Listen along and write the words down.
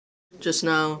Just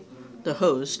now, the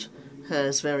host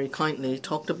has very kindly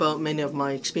talked about many of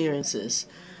my experiences,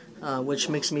 which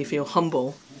makes me feel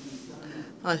humble.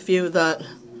 I feel that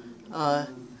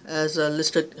as a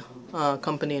listed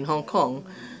company in Hong Kong,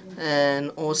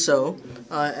 and also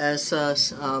as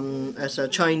a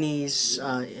Chinese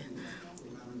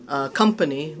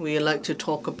company, we like to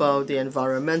talk about the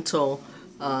environmental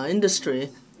industry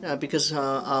because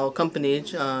our company,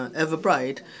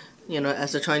 Everbright,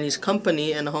 as a Chinese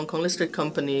company and a Hong Kong listed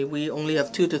company, we only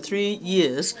have 2 to 3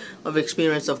 years of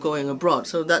experience of going abroad.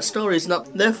 So that story is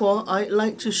not. Therefore, I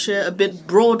like to share a bit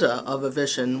broader of a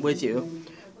vision with you,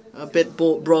 a bit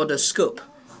broader scope.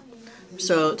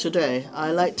 So today,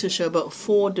 I like to share about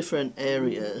 4 different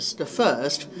areas. The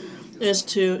first is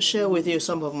to share with you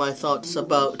some of my thoughts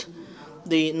about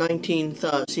the 19th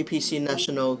CPC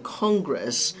National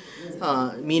Congress,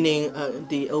 meaning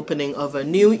the opening of a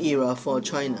new era for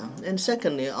China. And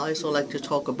secondly, I also like to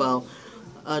talk about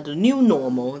the new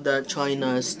normal that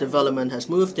China's development has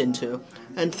moved into.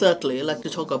 And thirdly, I'd like to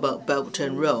talk about Belt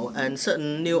and Road and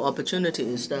certain new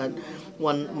opportunities that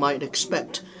one might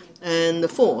expect. And the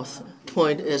fourth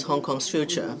point is Hong Kong's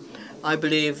future. I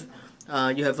believe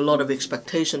you have a lot of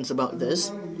expectations about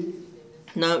this.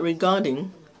 Now,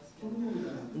 regarding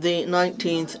the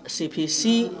 19th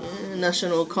CPC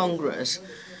National Congress,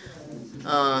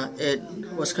 it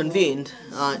was convened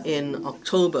in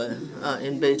October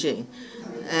in Beijing,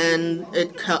 and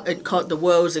it caught the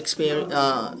world's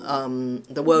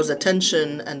the world's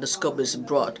attention, and the scope is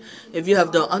broad. If you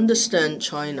have to understand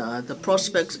China, the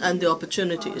prospects and the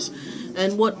opportunities,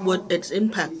 and what would its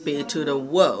impact be to the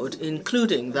world,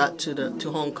 including that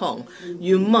to Hong Kong,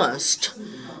 you must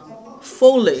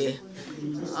fully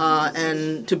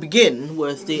and to begin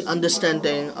with the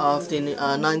understanding of the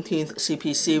 19th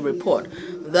CPC report.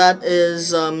 That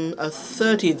is a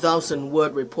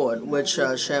 30,000-word report, which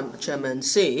Chairman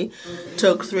Xi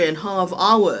took 3.5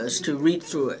 hours to read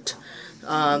through it.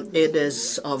 It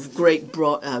is of great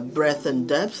breadth and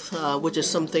depth, which is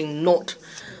something not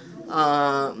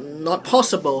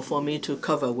possible for me to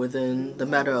cover within the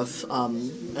matter of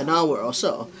an hour or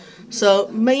so. So,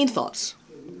 main thoughts.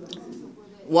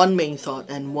 One main thought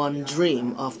and one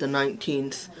dream of the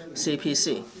 19th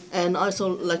CPC. And I also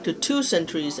like the 2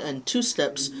 centuries and 2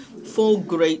 steps, 4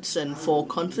 greats and 4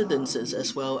 confidences,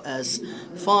 as well as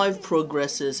 5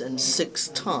 progresses and 6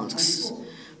 tasks.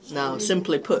 Now,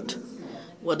 simply put,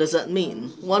 what does that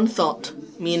mean? One thought,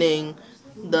 meaning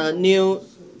the new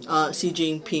Xi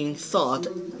Jinping thought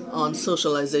on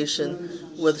socialization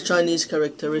with Chinese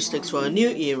characteristics for a new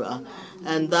era,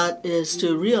 and that is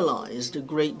to realize the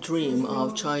great dream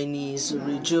of Chinese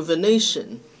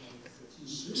rejuvenation.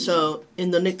 So,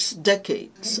 in the next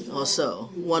decades or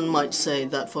so, one might say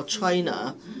that for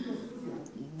China,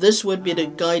 this would be the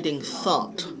guiding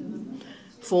thought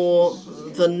for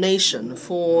the nation,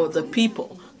 for the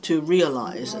people to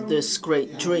realize this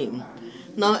great dream.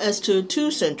 Now, as to 2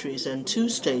 centuries and 2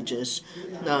 stages,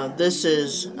 now this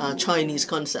is a Chinese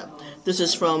concept. This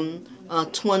is from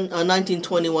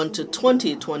 1921 to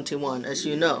 2021, as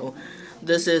you know.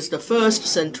 This is the first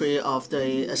century of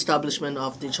the establishment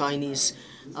of the Chinese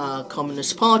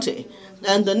Communist Party.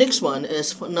 And the next one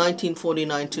is from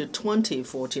 1949 to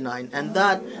 2049, and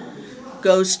that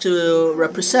goes to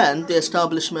represent the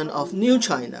establishment of New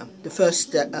China, the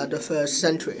first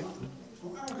century.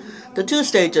 The 2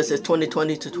 stages is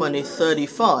 2020 to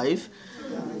 2035,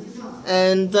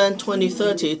 and then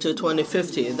 2030 to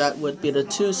 2050. That would be the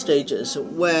 2 stages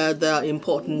where there are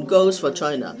important goals for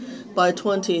China. By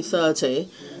 2030,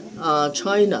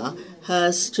 China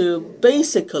has to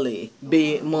basically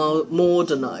be more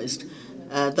modernized.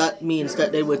 That means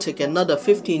that it will take another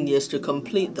 15 years to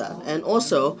complete that. And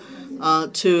also,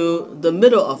 to the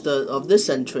middle of this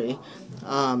century,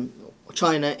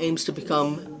 China aims to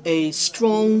become a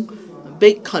strong,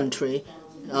 big country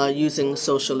using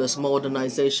socialist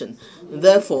modernization.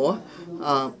 Therefore,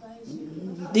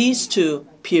 these 2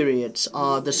 periods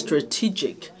are the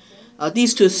strategic.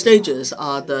 These 2 stages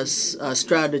are the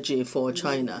strategy for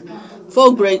China.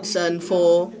 4 greats and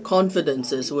 4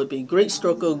 confidences would be great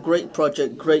struggle, great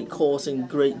project, great cause, and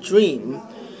great dream.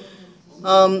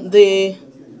 The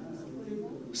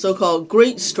so-called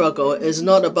great struggle is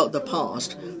not about the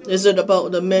past. Is it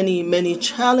about the many, many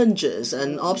challenges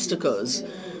and obstacles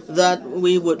that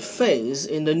we would face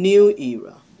in the new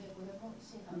era?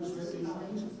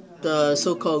 The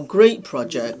so-called great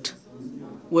project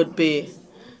would be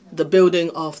the building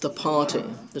of the party,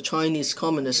 the Chinese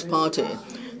Communist Party,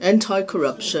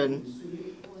 anti-corruption,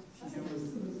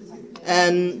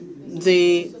 and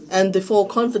the 4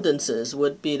 confidences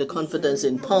would be the confidence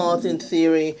in path, in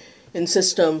theory, in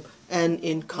system, and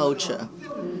in culture.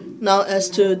 Now, as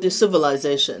to the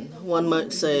civilization, one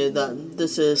might say that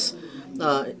this is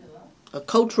a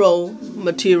cultural,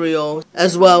 material,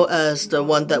 as well as the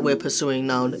one that we're pursuing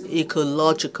now, the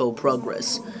ecological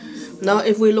progress. Now,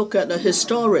 if we look at a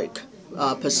historic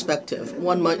perspective,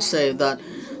 one might say that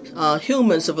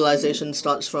human civilization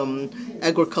starts from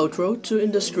agricultural to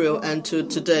industrial and to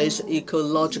today's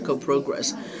ecological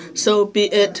progress. So,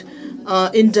 be it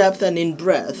in depth and in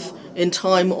breadth, in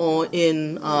time or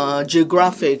in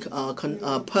geographic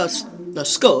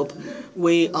scope,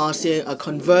 we are seeing a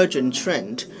convergent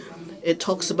trend. It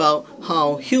talks about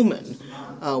how human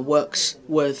works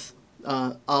with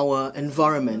our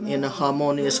environment in a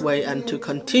harmonious way and to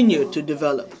continue to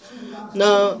develop.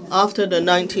 Now, after the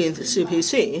 19th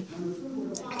CPC,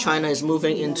 China is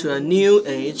moving into a new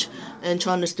age, and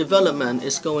China's development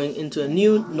is going into a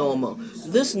new normal.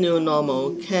 This new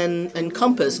normal can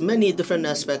encompass many different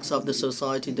aspects of the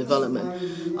society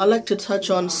development. I'd like to touch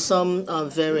on some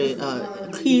very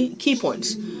key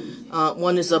points.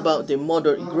 One is about the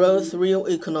moderate growth, real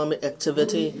economic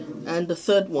activity, and the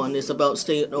third one is about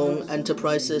state-owned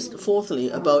enterprises. Fourthly,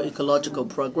 about ecological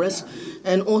progress,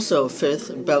 and also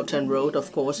fifth, Belt and Road,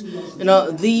 of course.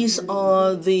 These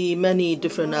are the many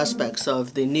different aspects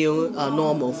of the new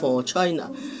normal for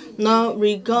China. Now,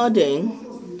 regarding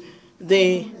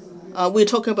the we're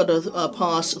talking about the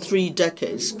past 3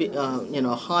 decades,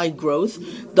 high growth,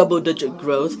 double-digit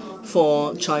growth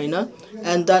for China,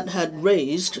 and that had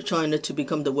raised China to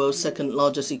become the world's second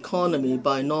largest economy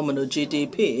by nominal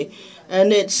GDP,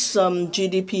 and its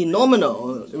GDP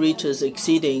nominal reaches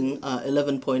exceeding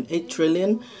 11.8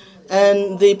 trillion,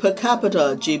 and the per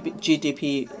capita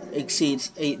GDP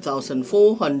exceeds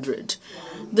 8,400.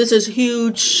 This is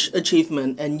huge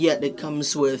achievement, and yet it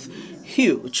comes with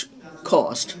huge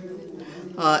cost.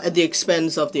 At the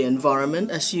expense of the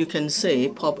environment. As you can see,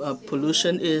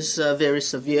 pollution is very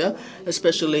severe,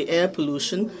 especially air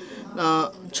pollution.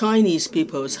 Chinese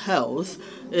people's health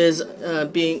is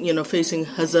facing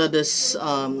hazardous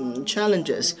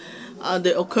challenges.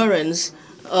 The occurrence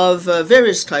of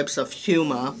various types of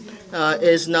humor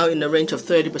is now in the range of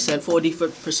 30%,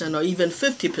 40%, or even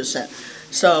 50%.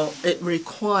 So it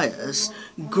requires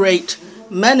great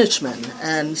management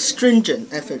and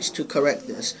stringent efforts to correct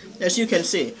this. As you can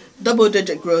see,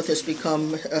 double-digit growth has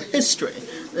become a history.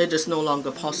 It is no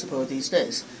longer possible these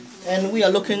days. And we are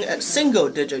looking at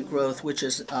single-digit growth, which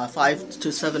is 5 to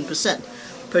 7%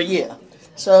 per year.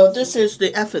 So this is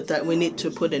the effort that we need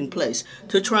to put in place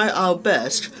to try our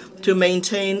best to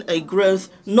maintain a growth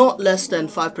not less than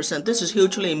 5%. This is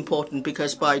hugely important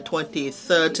because by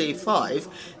 2035,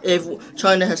 if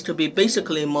China has to be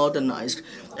basically modernized,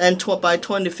 and by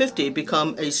 2050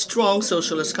 become a strong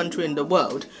socialist country in the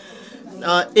world,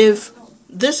 if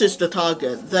this is the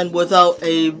target, then without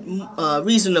a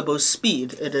reasonable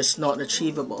speed, it is not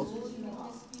achievable.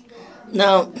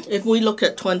 Now, if we look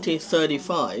at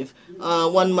 2035,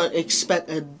 one might expect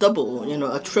a doubling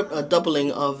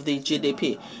of the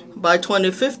GDP. By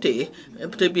 2050,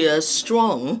 to be a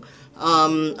strong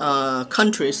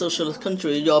country, socialist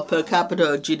country, your per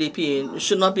capita GDP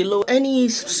should not be low. Any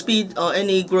speed or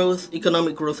any growth,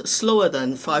 economic growth, slower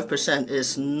than 5%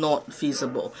 is not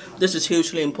feasible. This is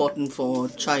hugely important for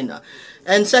China.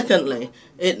 And secondly,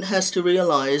 it has to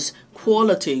realize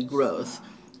quality growth,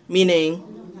 meaning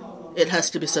it has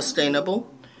to be sustainable,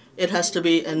 it has to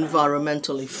be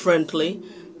environmentally friendly,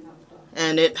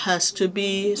 and it has to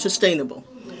be sustainable.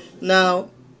 Now,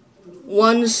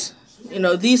 once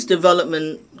these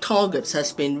development targets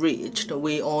has been reached,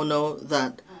 we all know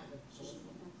that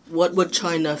what would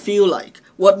China feel like?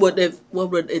 What would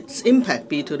its impact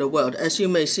be to the world? As you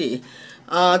may see,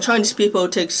 Chinese people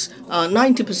takes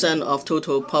 90% of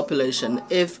total population.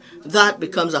 If that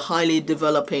becomes a highly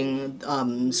developing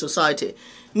society,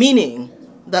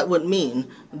 that would mean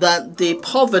that the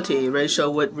poverty ratio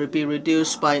would be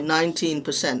reduced by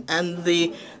 19%, and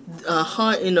the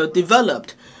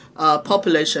developed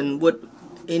population would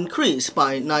increase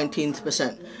by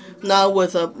 19%. Now,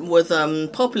 with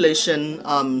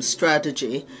population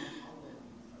strategy,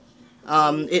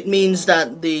 it means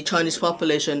that the Chinese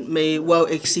population may well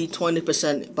exceed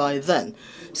 20% by then.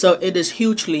 So it is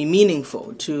hugely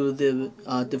meaningful to the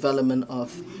development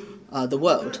of the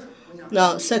world.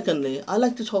 Now, secondly, I'd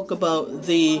like to talk about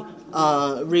the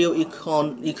real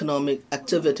economic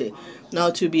activity. Now,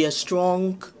 to be a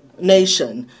strong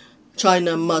nation,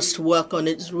 China must work on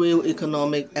its real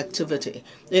economic activity.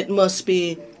 It must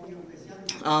be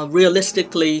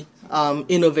realistically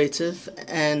innovative,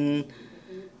 and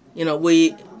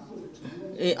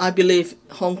I believe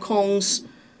Hong Kong's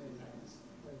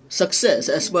success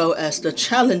as well as the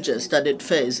challenges that it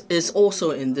faces is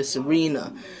also in this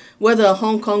arena. Whether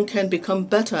Hong Kong can become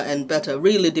better and better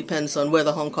really depends on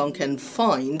whether Hong Kong can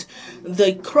find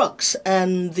the crux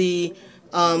and the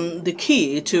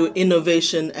key to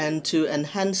innovation and to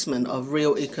enhancement of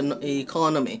real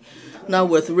economy. Now,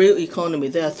 with real economy,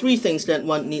 there are three things that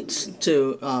one needs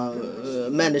to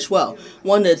manage well.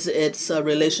 One is its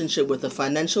relationship with the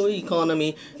financial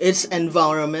economy, its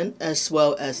environment, as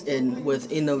well as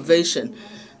with innovation.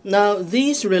 Now,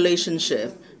 these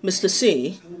relationship, Mr.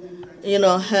 Xi,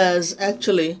 has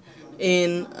actually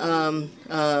in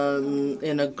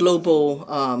a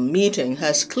global meeting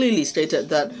has clearly stated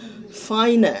that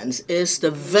finance is the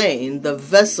vein, the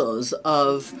vessels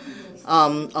of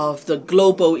the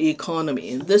global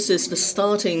economy. This is the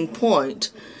starting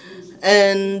point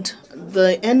and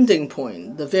the ending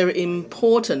point, the very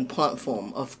important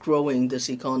platform of growing this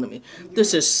economy.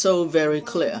 This is so very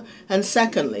clear. And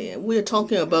secondly, we're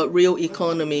talking about real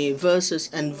economy versus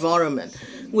environment.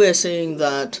 We're saying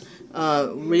that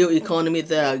real economy,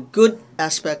 there are good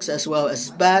aspects as well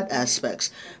as bad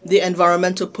aspects. The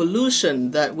environmental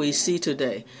pollution that we see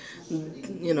today,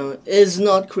 is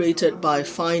not created by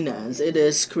finance. It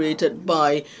is created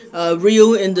by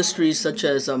real industries such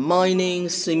as mining,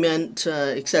 cement,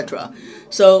 etc.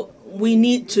 So we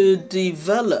need to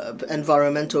develop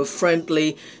environmental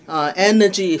friendly,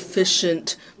 energy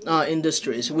efficient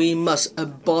industries. We must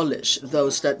abolish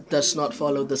those that does not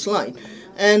follow this line.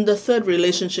 And the third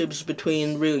relationship is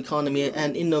between real economy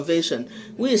and innovation.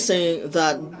 We are saying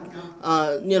that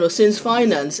since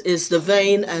finance is the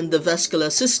vein and the vascular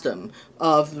system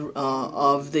of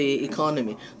the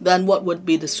economy, then what would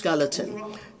be the skeleton?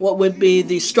 What would be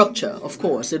the structure? Of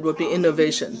course, it would be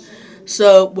innovation.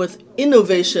 So with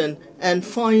innovation and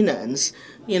finance,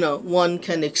 one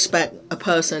can expect a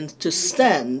person to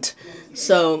stand.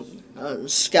 So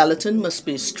skeleton must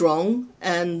be strong,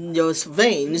 and your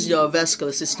veins, your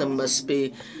vascular system must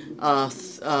be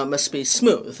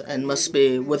smooth and must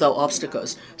be without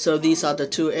obstacles. So these are the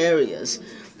two areas.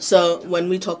 So when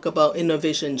we talk about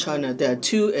innovation in China, there are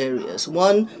two areas.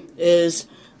 One is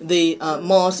the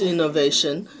mass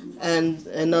innovation, and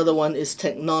another one is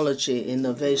technology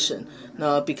innovation.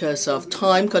 Now, because of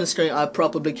time constraint, I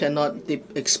probably cannot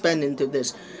expand into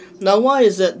this. Now, why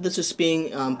is it this is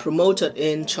being promoted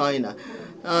in China?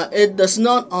 It does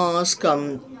not ask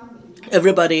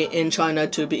everybody in China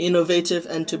to be innovative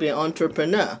and to be an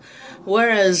entrepreneur,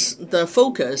 whereas the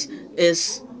focus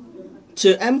is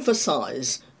to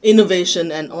emphasize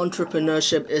innovation and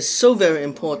entrepreneurship is so very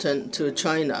important to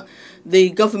China.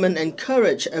 The government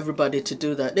encourage everybody to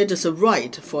do that. It is a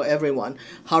right for everyone.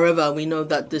 However, we know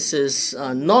that this is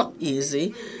not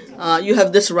easy. You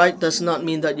have this right does not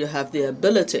mean that you have the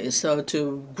ability. So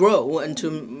to grow and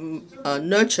to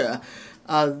nurture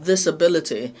this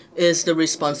ability is the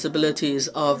responsibilities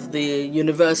of the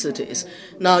universities.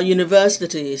 Now,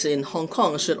 universities in Hong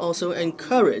Kong should also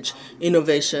encourage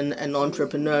innovation and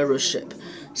entrepreneurship.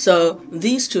 So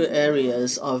these two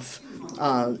areas of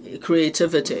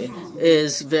creativity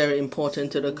is very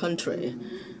important to the country.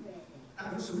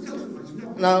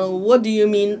 Now, what do you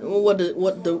mean? What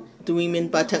do we mean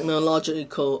by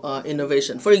technological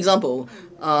innovation? For example,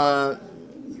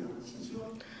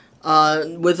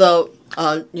 without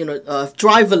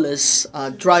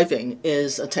driverless driving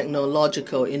is a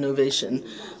technological innovation.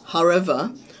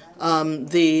 However,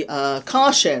 the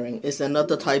car sharing is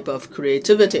another type of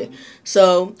creativity.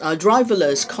 So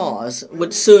driverless cars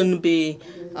would soon be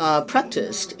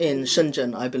practiced in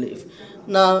Shenzhen, I believe.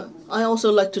 Now, I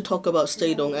also like to talk about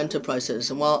state-owned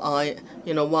enterprises. While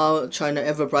China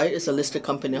Everbright is a listed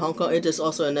company in Hong Kong, it is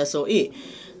also an SOE.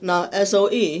 Now,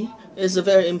 SOE is a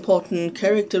very important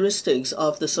characteristics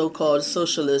of the so-called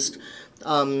socialist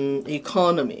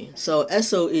economy. So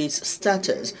SOE's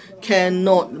status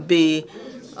cannot be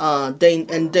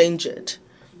endangered.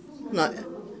 Now,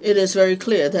 it is very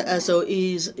clear that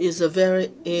SOEs is a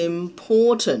very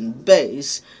important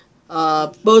base,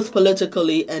 both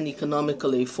politically and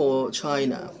economically for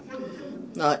China.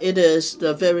 It is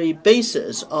the very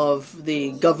basis of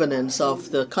the governance of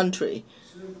the country.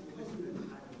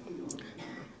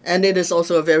 And it is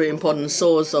also a very important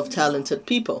source of talented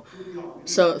people.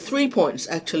 So 3 points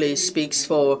actually speaks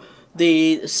for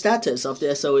the status of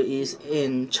the SOEs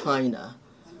in China.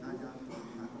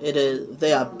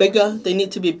 They are bigger, they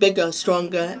need to be bigger,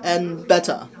 stronger, and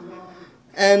better.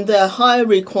 And there are high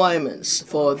requirements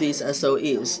for these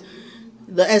SOEs.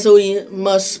 The SOE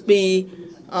must be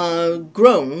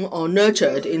grown or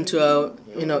nurtured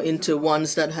into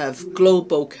ones that have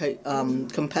global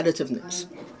competitiveness.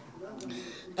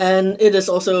 And it is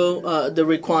also the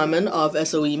requirement of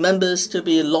SOE members to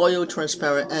be loyal,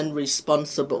 transparent, and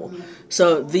responsible.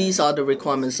 So these are the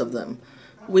requirements of them.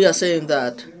 We are saying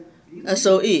that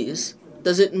SOEs,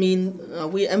 does it mean,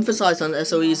 we emphasize on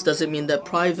SOEs, does it mean that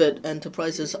private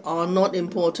enterprises are not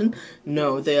important?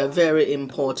 No, they are very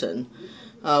important.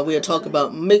 We are talking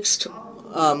about mixed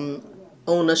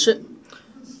ownership,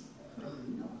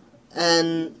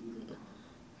 and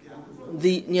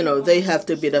they have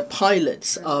to be the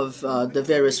pilots of the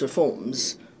various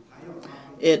reforms.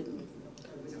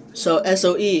 So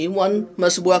SOE, one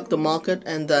must work the market,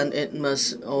 and then it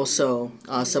must also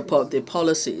support the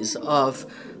policies of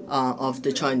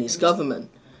the Chinese government.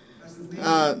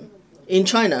 In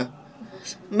China,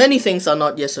 many things are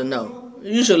not yes or no.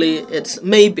 Usually it's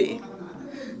maybe.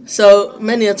 So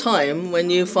many a time when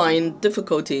you find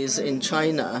difficulties in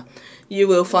China, you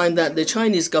will find that the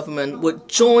Chinese government would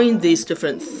join these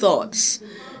different thoughts.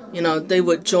 They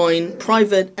would join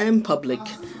private and public.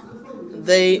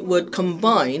 They would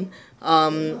combine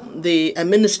the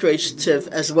administrative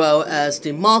as well as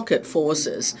the market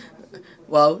forces.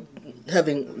 Well,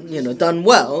 having done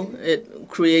well, it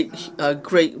creates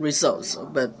great results.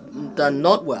 But done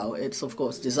not well, it's of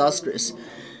course disastrous.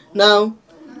 Now,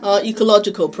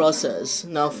 ecological process.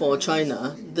 Now for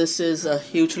China, this is a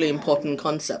hugely important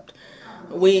concept.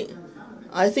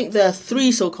 I think there are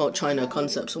three so-called China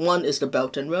concepts. One is the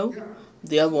Belt and Road,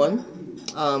 the other one,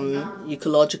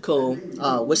 ecological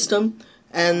wisdom,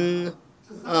 and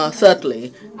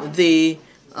thirdly, the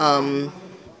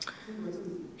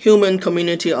human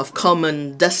community of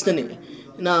common destiny.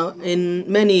 Now, in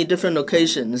many different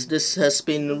occasions, this has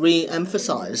been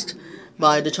re-emphasized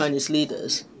by the Chinese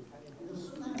leaders.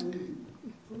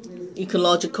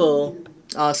 Ecological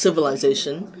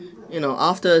civilization,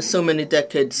 after so many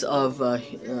decades of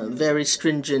very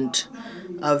stringent,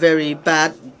 very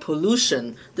bad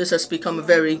pollution, this has become a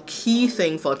very key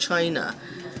thing for China.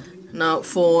 Now,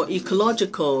 for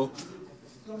ecological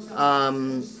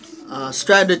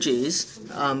strategies,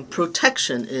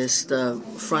 protection is the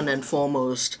front and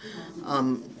foremost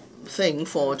thing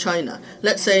for China.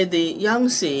 Let's say the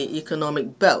Yangtze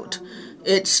Economic Belt,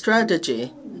 its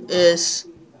strategy is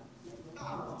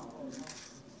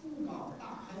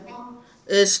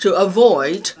to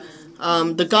avoid,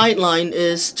 the guideline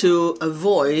is to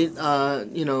avoid,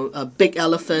 big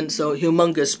elephants or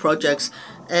humongous projects,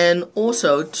 and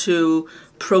also to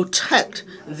protect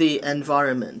the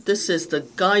environment. This is the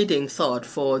guiding thought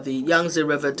for the Yangtze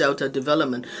River Delta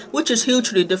development, which is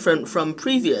hugely different from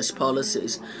previous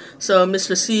policies. So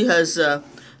Mr. Xi has a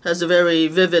very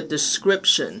vivid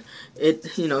description.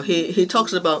 He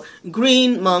talks about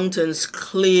green mountains,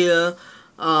 clear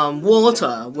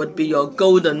water would be your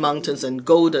golden mountains and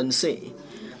golden sea.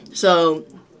 So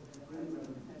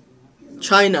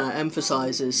China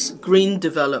emphasizes green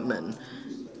development,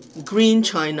 green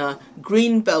China,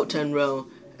 green Belt and Road,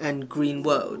 and green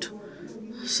world.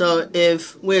 So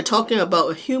if we're talking about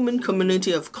a human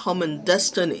community of common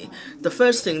destiny, the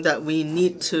first thing that we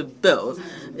need to build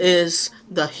is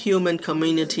the human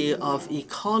community of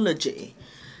ecology.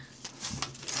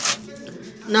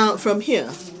 Now from here,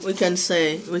 we can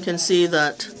see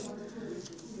that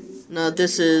now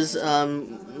this is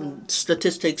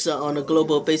statistics on a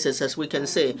global basis. As we can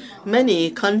see,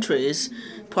 many countries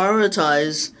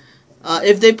prioritize,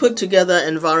 if they put together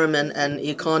environment and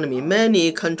economy,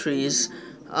 many countries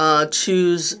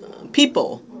choose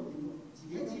people.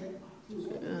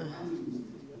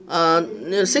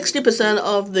 60%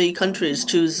 of the countries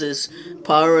chooses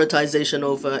prioritization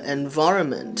over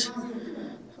environment,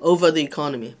 over the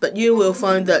economy. But you will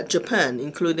find that Japan,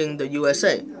 including the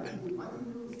USA,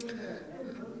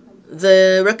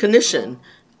 the recognition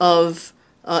of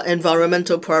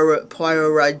environmental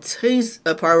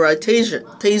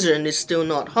prioritization is still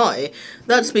not high.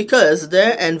 That's because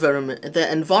their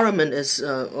environment is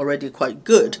already quite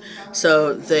good,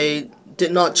 so they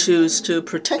did not choose to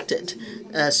protect it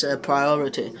as a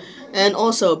priority. And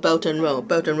also Belt and Road.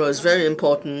 Belt and Road is very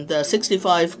important. There are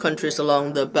 65 countries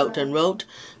along the Belt and Road,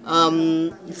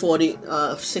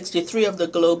 63 of the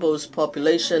global's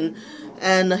population,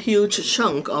 and a huge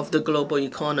chunk of the global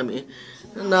economy.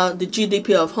 Now, the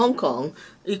GDP of Hong Kong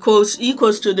equals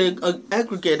to the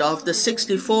aggregate of the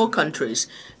 64 countries,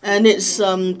 and its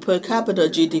per capita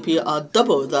GDP are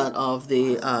double that of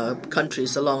the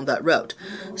countries along that route.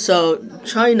 So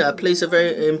China plays a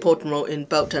very important role in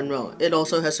Belt and Road. It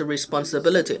also has a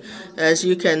responsibility. As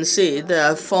you can see, there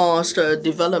are fast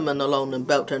development along the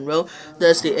Belt and Road.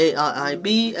 There's the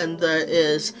AIIB, and there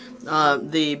is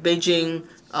the Beijing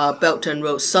Belt and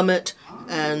Road Summit,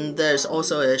 and there's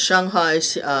also a Shanghai.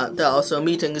 There are also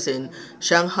meetings in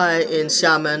Shanghai, in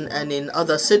Xiamen, and in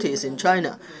other cities in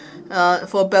China.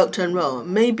 For Belt and Road,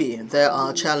 maybe there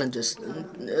are challenges.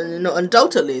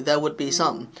 Undoubtedly there would be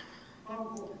some,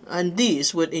 and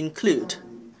these would include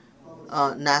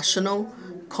national,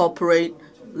 corporate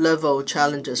level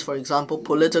challenges. For example,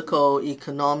 political,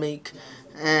 economic,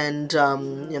 and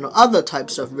other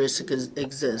types of risks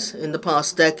exist. In the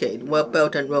past decade, where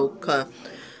Belt and Road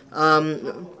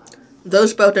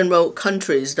those Belt and Road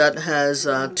countries that has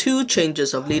 2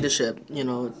 changes of leadership,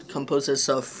 composes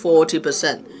of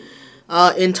 40%.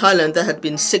 In Thailand, there had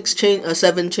been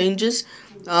 7 changes.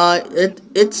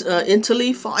 It's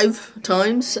Italy 5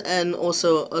 times, and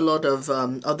also a lot of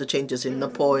other changes in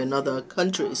Nepal and other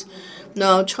countries.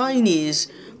 Now, Chinese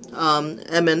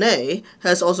M&A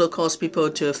has also caused people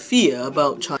to fear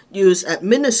about China. Use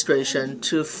administration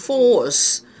to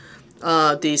force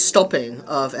the stopping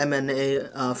of M&A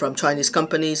from Chinese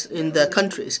companies in their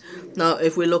countries. Now,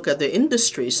 if we look at the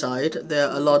industry side, there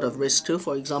are a lot of risks too.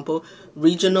 For example,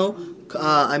 religional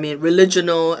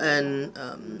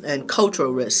and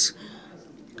cultural risks.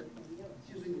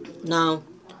 Now,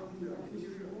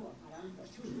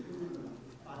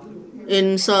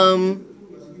 in some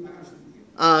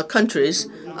countries,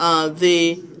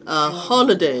 the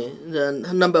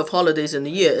number of holidays in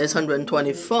the year is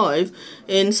 125.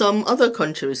 In some other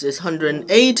countries, it's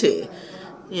 180.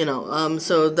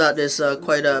 So that is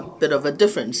quite a bit of a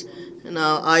difference.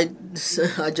 Now, I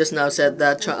just now said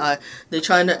that the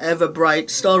China Everbright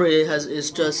story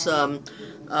is just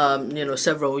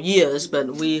several years,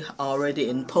 but we are already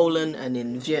in Poland and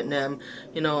in Vietnam.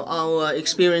 Our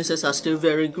experiences are still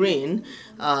very green,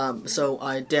 so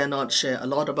I dare not share a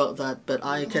lot about that, but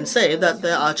I can say that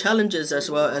there are challenges as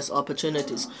well as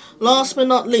opportunities. Last but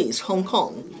not least, Hong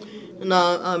Kong.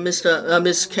 Now,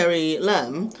 Miss Carrie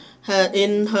Lam,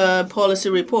 in her policy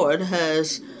report,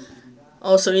 has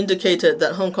also indicated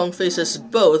that Hong Kong faces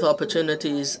both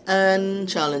opportunities and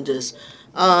challenges.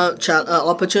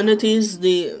 Opportunities,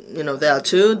 there are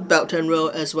 2, Belt and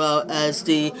Road, as well as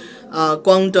the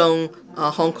Guangdong,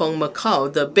 Hong Kong,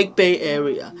 Macau, the Big Bay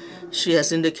area. She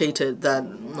has indicated that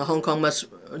Hong Kong must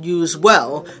use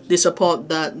well the support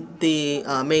that the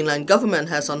mainland government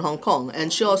has on Hong Kong.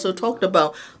 And she also talked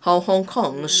about how Hong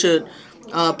Kong should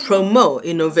promote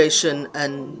innovation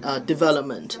and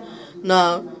development.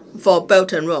 Now, for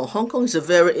Belt and Road, Hong Kong is a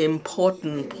very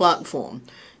important platform.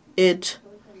 It's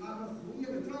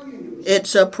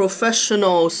a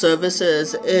professional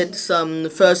services. It's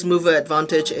first mover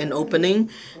advantage in opening,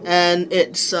 and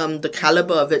it's the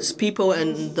caliber of its people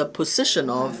and the position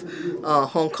of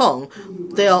Hong Kong.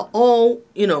 They are all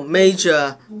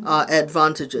major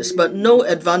advantages, but no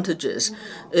advantages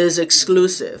is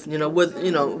exclusive.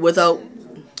 Without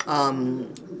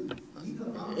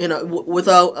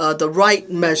without the right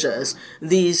measures,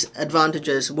 these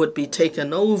advantages would be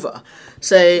taken over,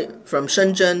 say from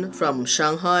Shenzhen, from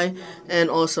Shanghai, and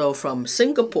also from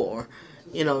Singapore.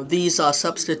 These are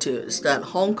substitutes that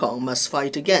Hong Kong must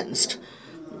fight against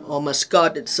or must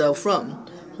guard itself from.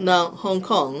 Now, Hong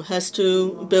Kong has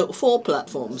to build 4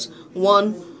 platforms.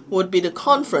 One would be the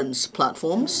conference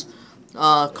platforms.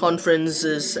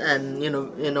 Conferences and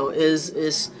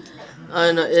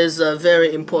is a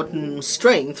very important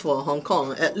strength for Hong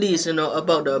Kong. At least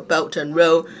about the Belt and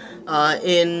Road,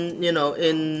 in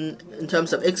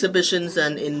terms of exhibitions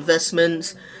and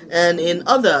investments, and in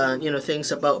other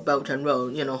things about Belt and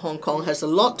Road. Hong Kong has a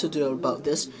lot to do about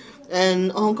this,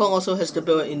 and Hong Kong also has to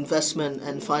build an investment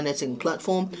and financing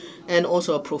platform, and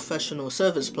also a professional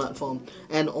service platform,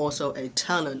 and also a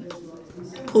talent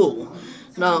pool.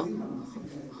 Now,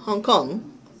 Hong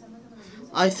Kong,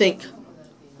 I think.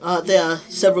 There are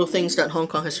several things that Hong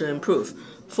Kong has to improve.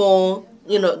 For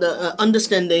the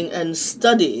understanding and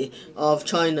study of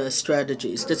China's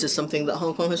strategies, this is something that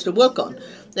Hong Kong has to work on,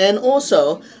 and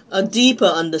also a deeper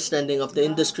understanding of the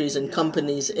industries and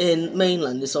companies in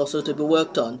mainland is also to be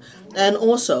worked on, and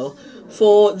also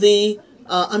for the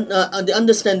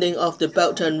understanding of the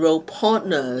Belt and Road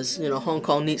partners. Hong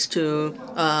Kong needs to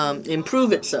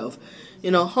improve itself.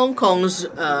 Hong Kong's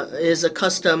is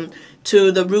accustomed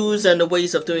to the rules and the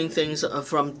ways of doing things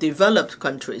from developed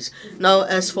countries. Now,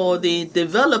 as for the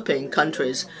developing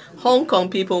countries, Hong Kong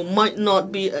people might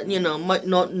not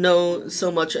know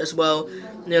so much as well,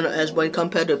 as when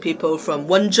compared to people from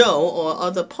Wenzhou or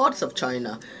other parts of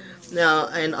China. Now,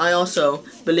 and I also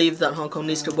believe that Hong Kong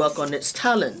needs to work on its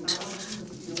talent.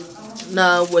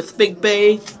 Now, with Big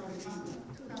Bay,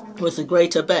 with the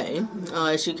Greater Bay,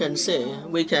 as you can see,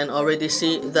 we can already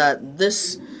see that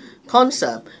this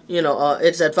concept,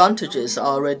 its advantages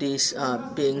are already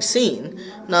being seen.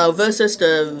 Now, versus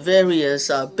the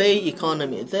various Bay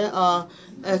economy, there are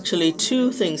actually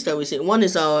two things that we see. One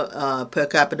is our per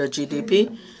capita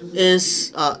GDP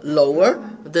is lower.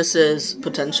 This is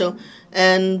potential.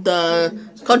 And the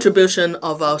contribution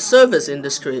of our service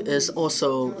industry is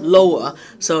also lower.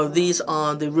 So these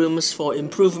are the rooms for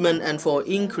improvement and for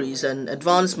increase and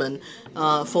advancement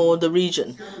for the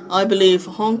region. I believe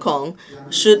Hong Kong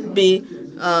should be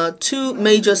two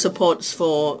major supports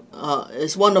for,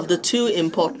 is one of the two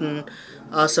important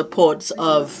supports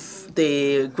of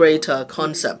the greater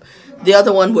concept. The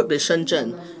other one would be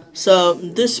Shenzhen. So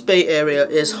this Bay Area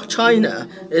is China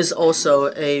is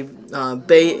also a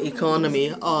Bay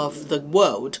economy of the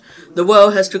world. The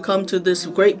world has to come to this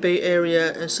Great Bay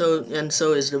Area, and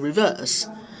so is the reverse.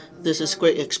 This is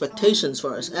great expectations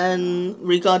for us. And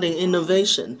regarding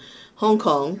innovation, Hong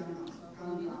Kong,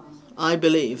 I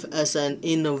believe, as an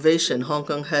innovation, Hong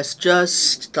Kong has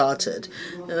just started,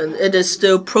 and it is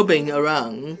still probing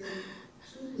around.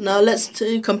 Now let's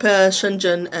compare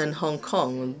Shenzhen and Hong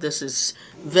Kong. This is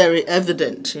very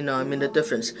evident, the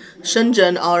difference.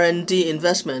 Shenzhen R&D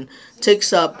investment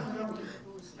takes up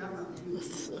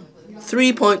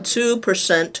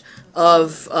 3.2%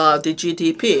 of the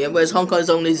GDP, whereas Hong Kong is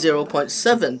only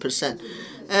 0.7%.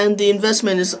 And the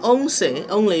investment is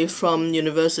only from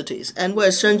universities. And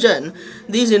whereas Shenzhen,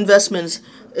 these investments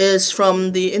is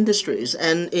from the industries.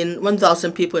 And in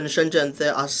 1,000 people in Shenzhen,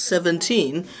 there are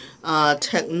 17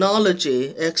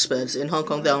 technology experts. In Hong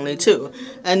Kong, there are only 2.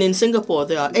 And in Singapore,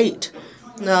 there are 8.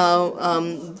 Now,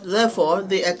 therefore,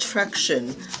 the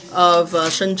attraction of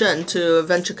Shenzhen to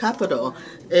venture capital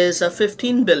is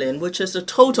 15 billion, which is the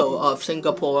total of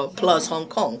Singapore plus Hong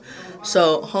Kong.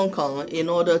 So Hong Kong, in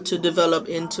order to develop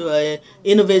into an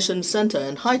innovation center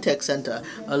and high-tech center,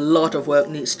 a lot of work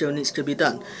still needs to be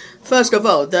done. First of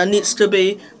all, there needs to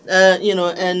be,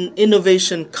 an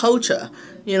innovation culture.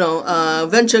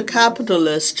 Venture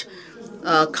capitalist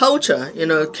culture,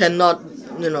 cannot,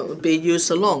 be used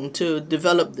alone to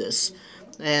develop this.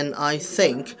 And I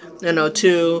think,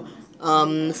 to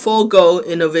forego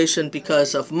innovation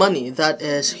because of money, that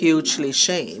is hugely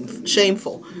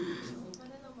shameful.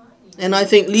 And I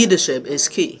think leadership is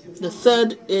key. The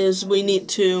third is we need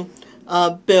to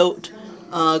build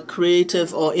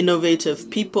creative or innovative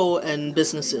people and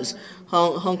businesses.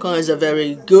 Hong Kong is a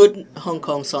very good Hong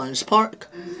Kong Science Park.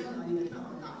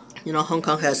 Hong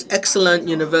Kong has excellent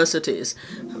universities.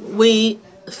 We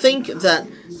think that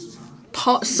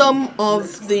some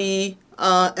of the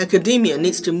academia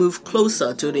needs to move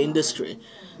closer to the industry.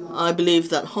 I believe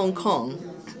that Hong Kong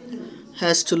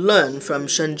has to learn from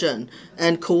Shenzhen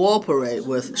and cooperate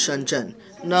with Shenzhen.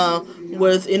 Now,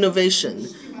 with innovation,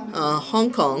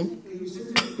 Hong Kong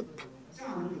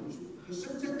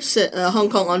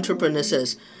entrepreneur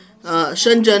says,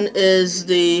 Shenzhen is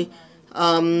the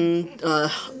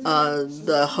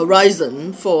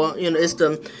horizon for, is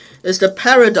the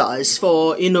paradise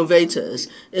for innovators,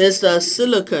 is the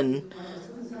Silicon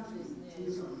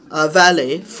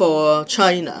Valley for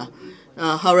China.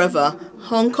 However,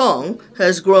 Hong Kong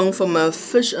has grown from a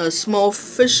small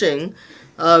fishing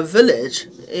village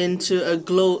into a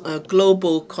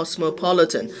global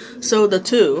cosmopolitan. So the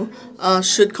two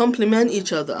should complement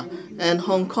each other. And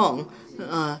Hong Kong,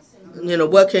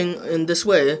 working in this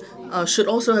way, should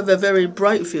also have a very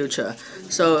bright future.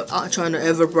 So China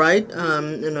Everbright,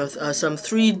 some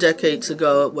 3 decades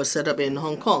ago was set up in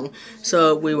Hong Kong.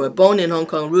 So we were born in Hong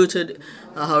Kong,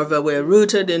 however, we're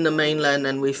rooted in the mainland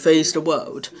and we face the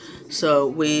world. So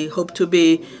we hope to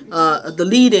be the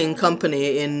leading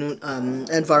company in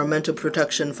environmental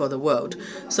protection for the world.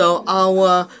 So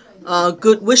our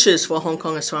good wishes for Hong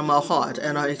Kong is from our heart,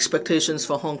 and our expectations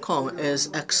for Hong Kong is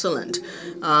excellent.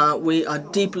 We are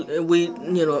deeply,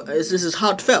 this is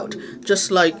heartfelt. Just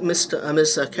like Miss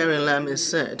Karen Lam has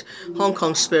said, Hong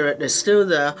Kong spirit is still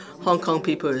there. Hong Kong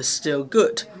people is still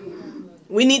good.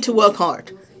 We need to work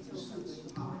hard.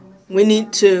 We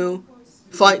need to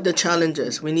fight the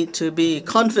challenges. We need to be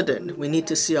confident. We need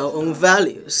to see our own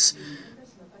values.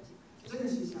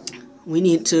 We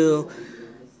need to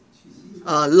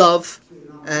love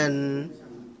and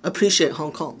appreciate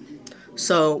Hong Kong.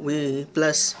 So we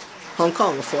bless Hong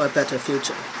Kong for a better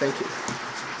future. Thank you.